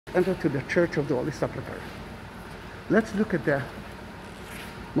Enter to the Church of the Holy Sepulchre. Let's look at the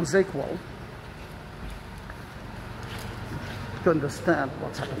mosaic wall to understand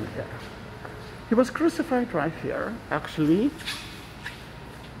what's happening here. He was crucified right here, actually,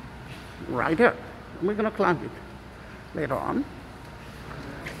 right here. We're going to climb it later on.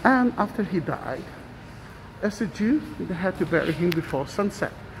 And after he died, as a Jew, they had to bury him before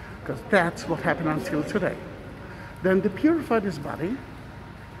sunset, because that's what happened until today. Then they purified his body.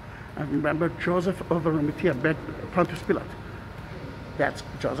 And remember, Joseph of Arimathea begged Pontius Pilate. That's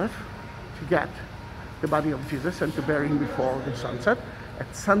Joseph, to get the body of Jesus and to bury him before the sunset.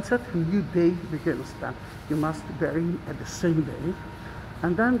 At sunset, a new day begins. Then you must bury him at the same day.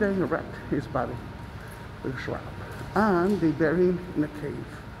 And then they erect his body with a shrub. And they bury him in a cave.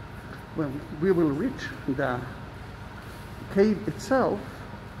 When we will reach the cave itself,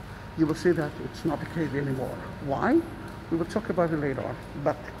 you will see that it's not a cave anymore. Why? We will talk about it later on.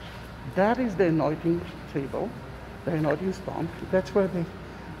 But that is the anointing table, the anointing stone. That's where they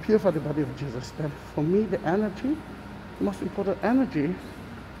purify the body of Jesus. Then for me, the energy, the most important energy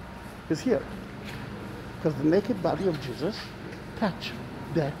is here. Because the naked body of Jesus touched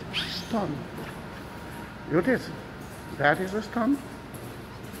that stone. Here it is. That is the stone.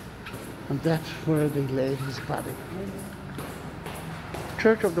 And that's where they laid his body.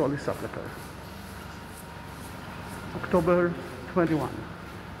 Church of the Holy Sepulchre. October 21,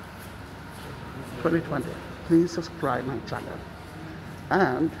 2020. Please subscribe my channel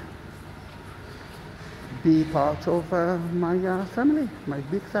and be part of my family, my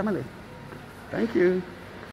big family. Thank you.